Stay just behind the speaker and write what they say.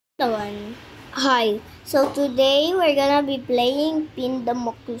One. Hi. So today we're gonna be playing Pin the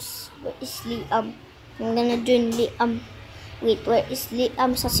Mokus. Where is Liam? I'm gonna join Liam. Wait, where is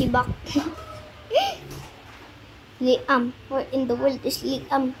Liam sa sibak? Liam, where in the world is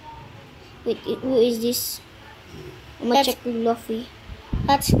Liam? Wait, who is this? I'm gonna check Luffy.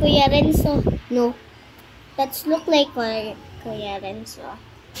 That's Kuya Renzo. No. That's look like Kuya Renzo.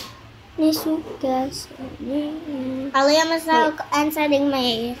 Nisugas. Liam is now answering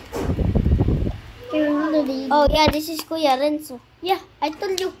my... Oh yeah, this is Kuya Renzo. Yeah, I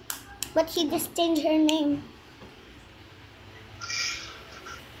told you. But she just changed her name.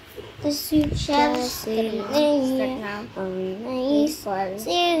 The soup shells start now. Nice.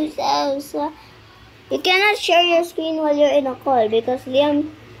 You cannot share your screen while you're in a call because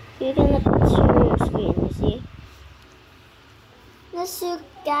Liam, you cannot share your screen, you see? The soup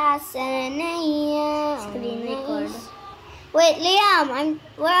gas and screen record. Wait, Liam,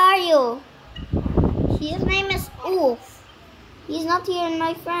 where are you? His name is Oof. He's not here in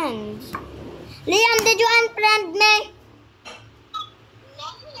my friends. Liam, did you unfriend me?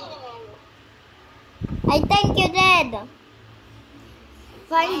 I think you did.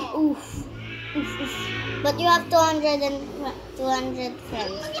 Find Oof. But you have 200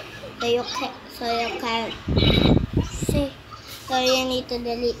 friends. So you can't see. So you need to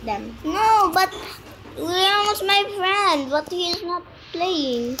delete them. No, but Liam was my friend. But he is not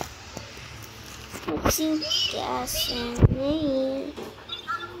playing. Let's see, guess her name.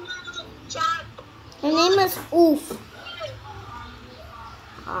 Her name is Oof.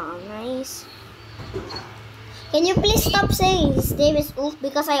 Oh, nice. Can you please stop saying his name is Oof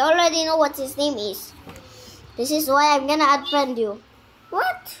because I already know what his name is. This is why I'm gonna unfriend you.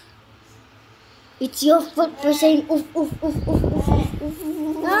 What? It's your fault for saying Oof, Oof, Oof, Oof, Oof, Oof,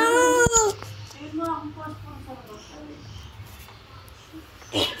 Oof. No!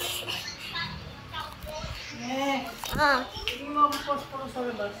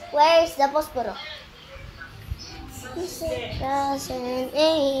 Where is the posporo?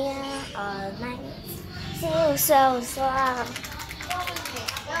 All night. So.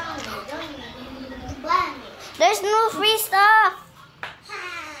 There's no free stuff.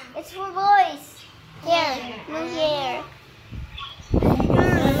 It's for boys. Here, no here.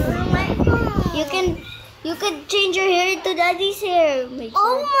 You can change your hair into daddy's hair.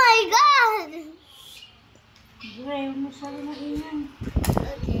 Oh my god! Okay.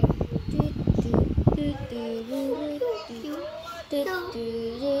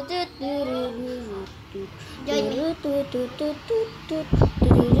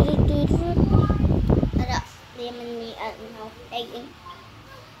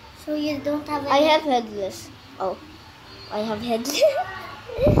 So you don't have any... I have headless. Oh. I have headless.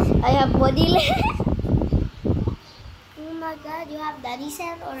 I have bodyless. Oh my god, you have daddy's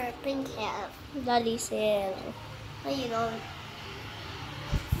hair or pink hair? Daddy's hair. No, you don't.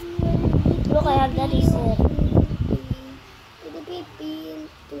 Look, I have daddy's hair.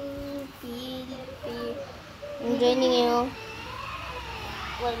 I'm joining you.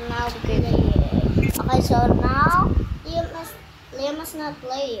 Well, now because... Okay, so now Liam is not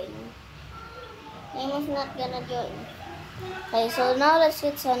playing. Liam is not gonna join. Okay, so now let's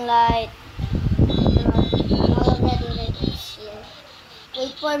get sunlight.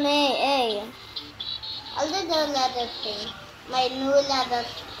 Wait for me, hey. I'll do the ladder thing. My new ladder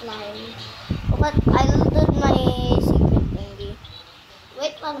climb. But I'll do my secret thingy.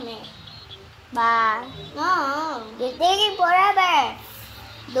 Wait for me. Bye. No, you're taking forever.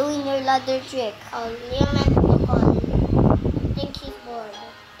 Doing your ladder trick. Oh, Liam meant to call. I think he's bored.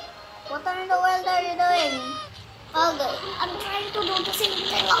 What in the world are you doing? Oh, good. I'm trying to do the same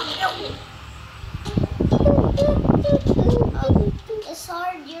thing. Oh, it's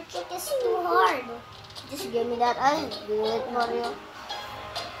hard. Your trick is too hard. Just give me that. I'll do it for you.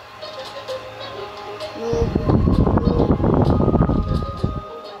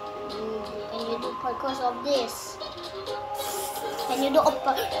 Can you do parkour of this? Can you do a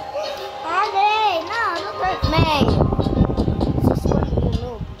parkour? Hey, no, don't hurt me. This is what you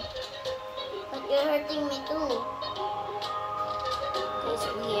know. But you're hurting me too. Okay, so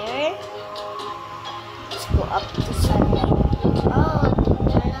here. Let's go up to sunlight. Oh,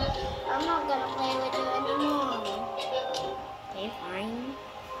 I'm not gonna play with you anymore. Okay, fine.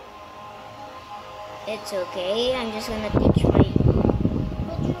 It's okay. I'm just gonna teach my...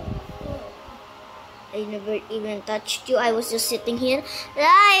 I never even touched you. I was just sitting here.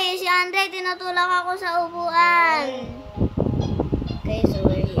 Ray, si Andre, tinutulak ako sa upuan. Okay, so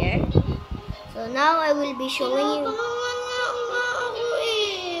we're here. So now I will be showing you.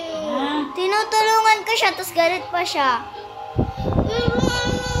 Tinutulungan ko siya, tapos galit pa siya.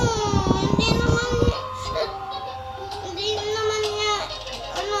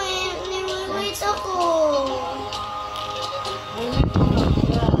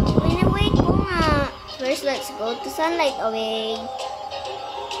 Go to sunlight away.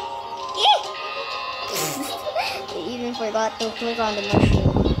 I even forgot to click on the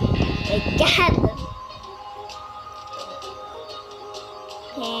mushroom. My God.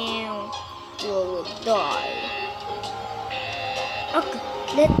 Damn. You will die. Okay.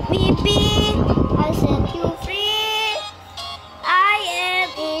 Let me be. I'll set you free. I am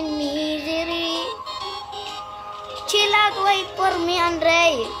in misery. Chill out. Wait for me,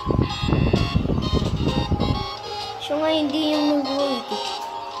 Andre. Siya nga hindi yung nag-wait.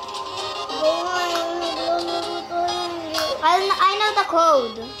 I know the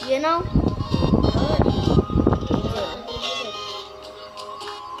code, you know?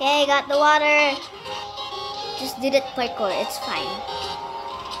 Okay, got the water. Just did it parkour, it's fine.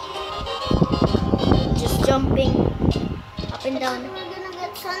 Just jumping up and down. We're gonna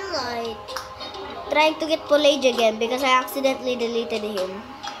get sunlight. Trying to get foliage again because I accidentally deleted him.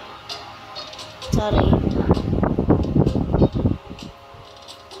 Sorry.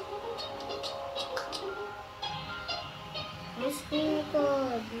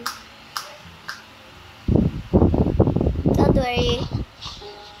 Don't worry.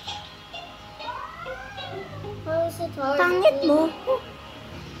 How is it hard? Pangit mo.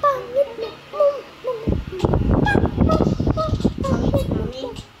 Pangit mo.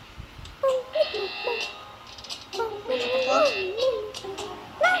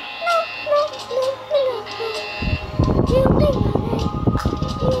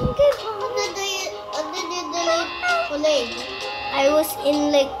 I was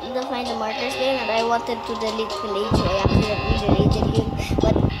in like the find the markers game and I wanted to delete village. I accidentally deleted him,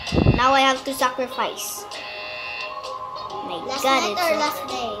 but now I have to sacrifice. My Last God, night it's or so last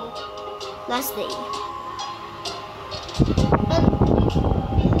hard. day? Last day. But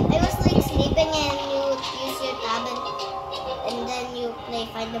I was like sleeping and you use your tab and then you play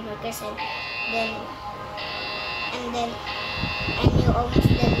find the markers and you almost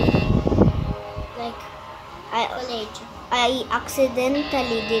delete like college. I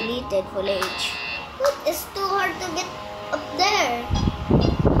accidentally deleted foliage. Look, it's too hard to get up there.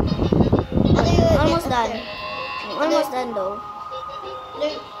 Almost done. I'm almost done though.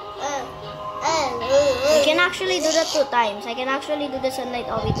 I can actually do that 2 times. I can actually do the sunlight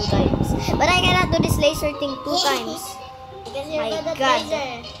OB 2 times. But I cannot do this laser thing 2 times. Because you're My good at God.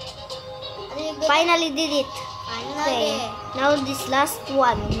 laser. Finally did it. Okay. Now this last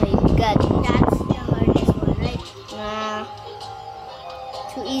one. My God. That's the hardest one, right? Nah.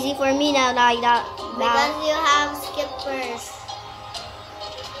 Too easy for me now. Because you have skippers.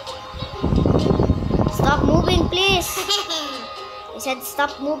 Stop moving, please. I said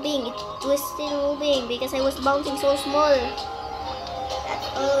stop moving. It was still moving because I was bouncing so small. That's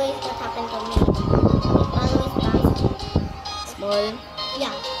always what happened to me. It always bounces. Small.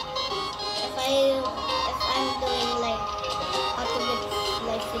 Yeah. If I'm doing like how to get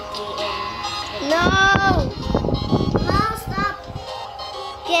like 50 and No! no, stop.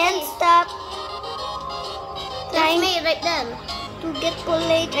 Can't stop That's trying me right there. to get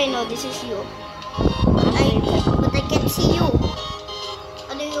foliage. I know this is you. But I can't see you.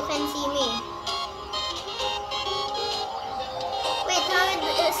 How do you can see me? Wait,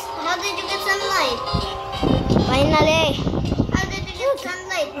 how did you get sunlight? Finally. How did you get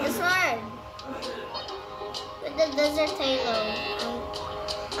sunlight? It's hard. With the desert halo.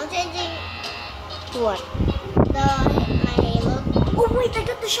 I'm changing What? my halo. Oh wait, I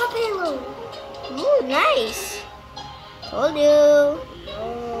got the shop halo. Ooh, nice. Told you.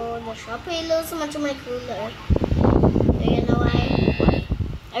 Oh, the shop halo is so much more cooler. Do you know why?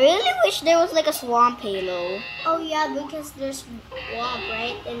 I really wish there was like a swamp halo. Oh yeah, because there's swamp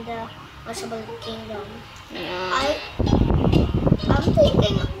right in the Washable Kingdom. Yeah. I'm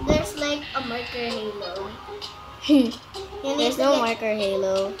thinking there's like a marker halo. You need There's to no get- marker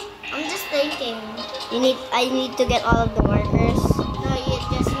halo. I'm just thinking. I need to get all of the markers. No, you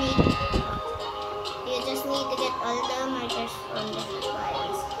just need to get all the markers from the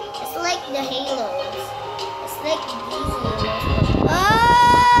supplies. It's like the halos. It's like these halos.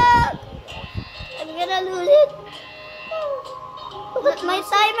 Ah! I'm gonna lose it. Look at my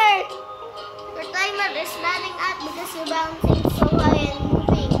timer. Your timer is running out because you're bouncing so high and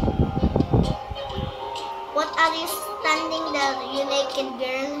moving. What are you standing there, you naked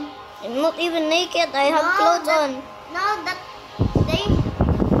girl? I'm not even naked. I have No, clothes that- on. No, that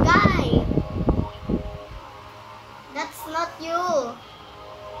guy. That's not you.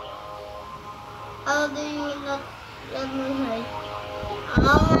 How do you not let me hide?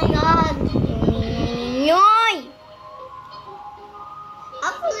 Oh my God. Yoy! I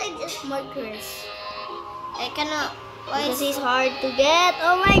feel like it's markers. I cannot. Why Because is he's hard to get.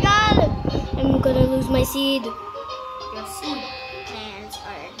 Oh my God! I'm gonna lose my seed. Your seed plants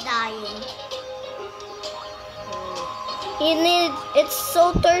are dying. It's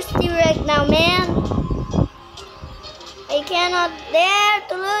so thirsty right now, man. I cannot dare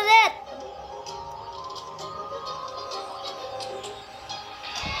to lose it.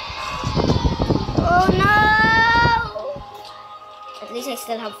 Oh no! At least I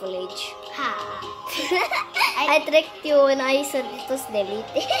still have foliage. Ha! I tricked you when I said it was delete.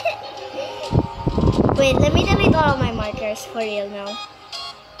 Wait, let me delete all of my markers for real now.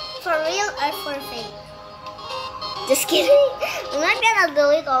 For real or for fake? Just kidding. I'm not gonna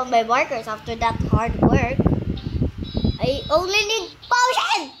delete all my markers after that hard work. I only need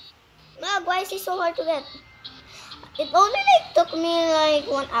potion! Mag, why is it so hard to get? It only took me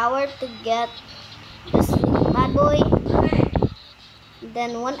 1 hour to get this bad boy.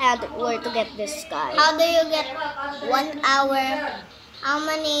 Then 1 hour to get this guy. How do you get 1 hour? How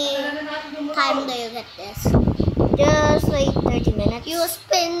many time do you get this? Just 30 minutes. You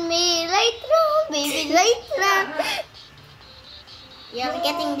spin me right round, baby, right round. You're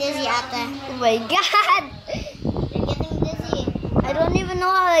getting dizzy, Ate. Oh my god! You're getting dizzy. I don't even know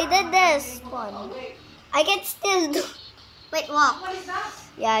how I did this. Fun. I can still do. Wait, walk.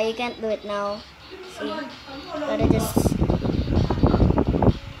 Yeah, you can't do it now. See? Gotta just.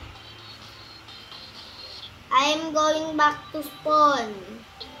 I'm going back to spawn.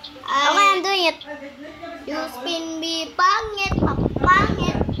 Okay, I'm doing it. You spin me, pangit,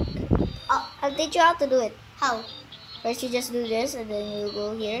 pangit. I'll teach you how to do it. How? First, you just do this, and then you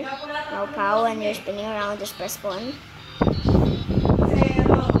go here. Now, pow, and you're spinning around. Just press spawn.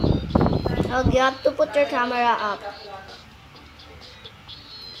 Now, you have to put your camera up.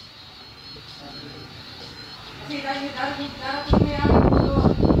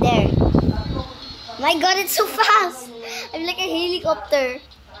 There. My God, it's so fast. I'm like a helicopter.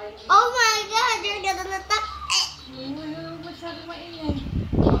 Oh my God, you're gonna attack.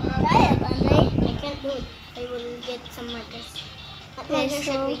 Try it, Andre. I can't do it. I will get some markers. What Okay, markers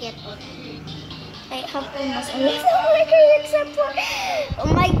so- should we get? I have almost all of the markers except for. Oh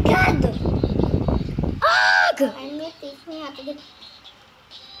my God! Ugh! Can you teach me how to get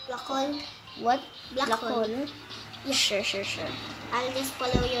black hole? What? Black hole. Yeah, sure. I'll just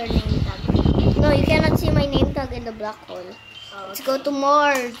follow your name tag. No, you cannot see my name tag in the black hole. Oh, Let's go to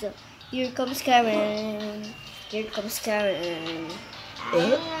Mars. Here comes Karen. Here comes Karen.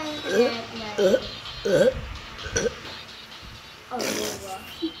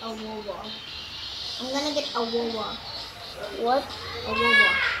 Awowa. I'm gonna get Awowa. What? Awowa.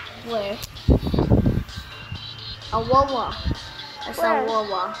 Where? Awowa. That's Where?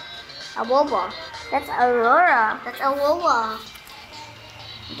 Awowa. Awowa. That's Aurora. That's Awowa.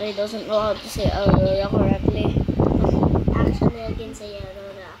 They doesn't know how to say Aurora correctly. Actually, I can say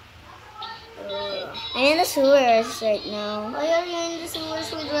Aurora. Aurora. I'm in the sewers right now. Why are you in the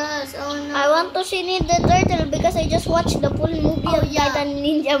sewers with us? Oh no. I want to see the turtle because I just watched the full movie Oh, of yeah. Titan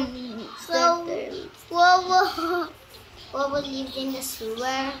Ninja So, Turtle. Wowo. Wowo lived in the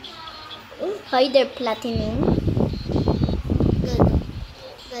sewer. Hi there, Platinum.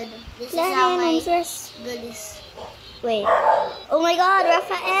 Good. This is how my First. goodies. Wait. Oh my God,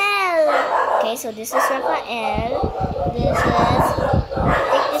 Raphael. Okay, so this is Raphael. I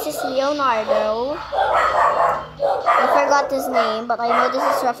think this is Leonardo. I forgot his name, but I know this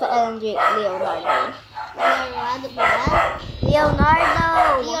is Raphael and Leonardo.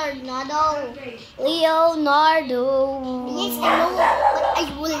 Leonardo. Leonardo. Yes, I know, but I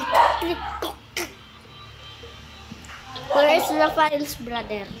will. Where is Raphael's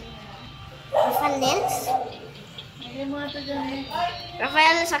brother? Finance?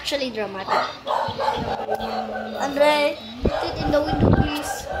 Raphael is actually dramatic. Andre, sit in the window,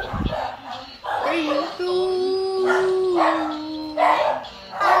 please. 3, 2.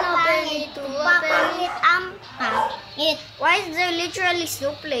 Papangit, papangit, pangit. Why is there literally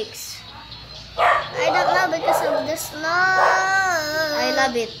snowflakes? I don't know because of the snow. I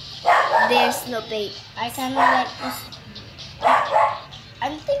love it. There's snowflake. I kind of like this.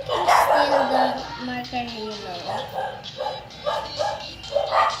 I'm thinking still the marker halo.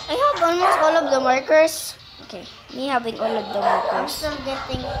 I have almost all of the markers. Okay, me having all of the I'm markers. still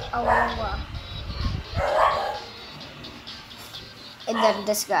getting a Wawa. And then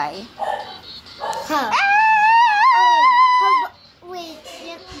this guy. Huh. Wait, do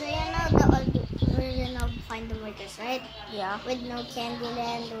you know the old version of Find the Markers, right? Yeah. With no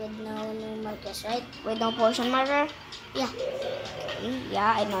Candyland, with no new markers, right? With no potion marker? Yeah. Okay,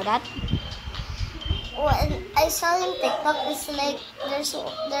 yeah, I know that. Well, I saw in TikTok, it's like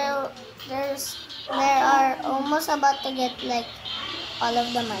there are almost about to get like all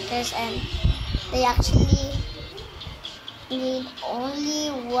of the markers, and they actually need only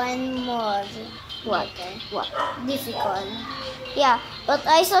one more. What? Difficult. Yeah, but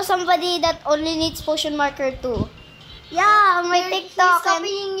I saw somebody that only needs potion marker too. Yeah, my TikTok, He's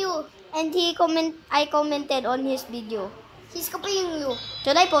copying you. And I commented on his video. He's copying you.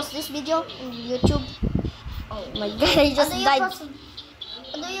 Should I post this video in YouTube? Oh my god, I just died.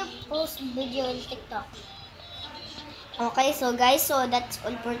 How do you post video on TikTok? Okay, so guys, so that's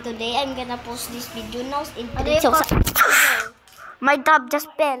all for today. I'm gonna post this video now in How do you 3 post video? My tab just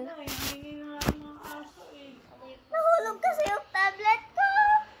fell. Nahulog kasi yung tablet ko.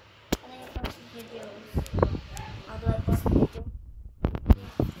 How do you post videos? How do I post video?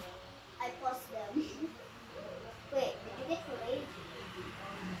 I post them. Wait, did you get raised?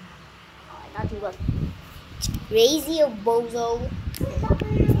 Oh, I thought he was crazy or bozo.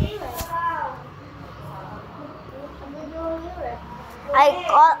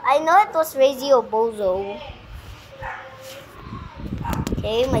 I know it was crazy or bozo.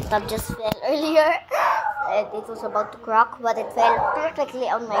 Okay, my tab just fell earlier. And it was about to crack, but it fell perfectly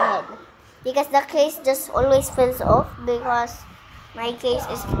on my head. Because the case just always falls off because my case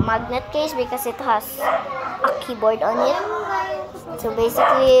is magnet case because it has a keyboard on it. So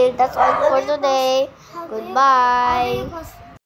basically, that's all for today. Goodbye.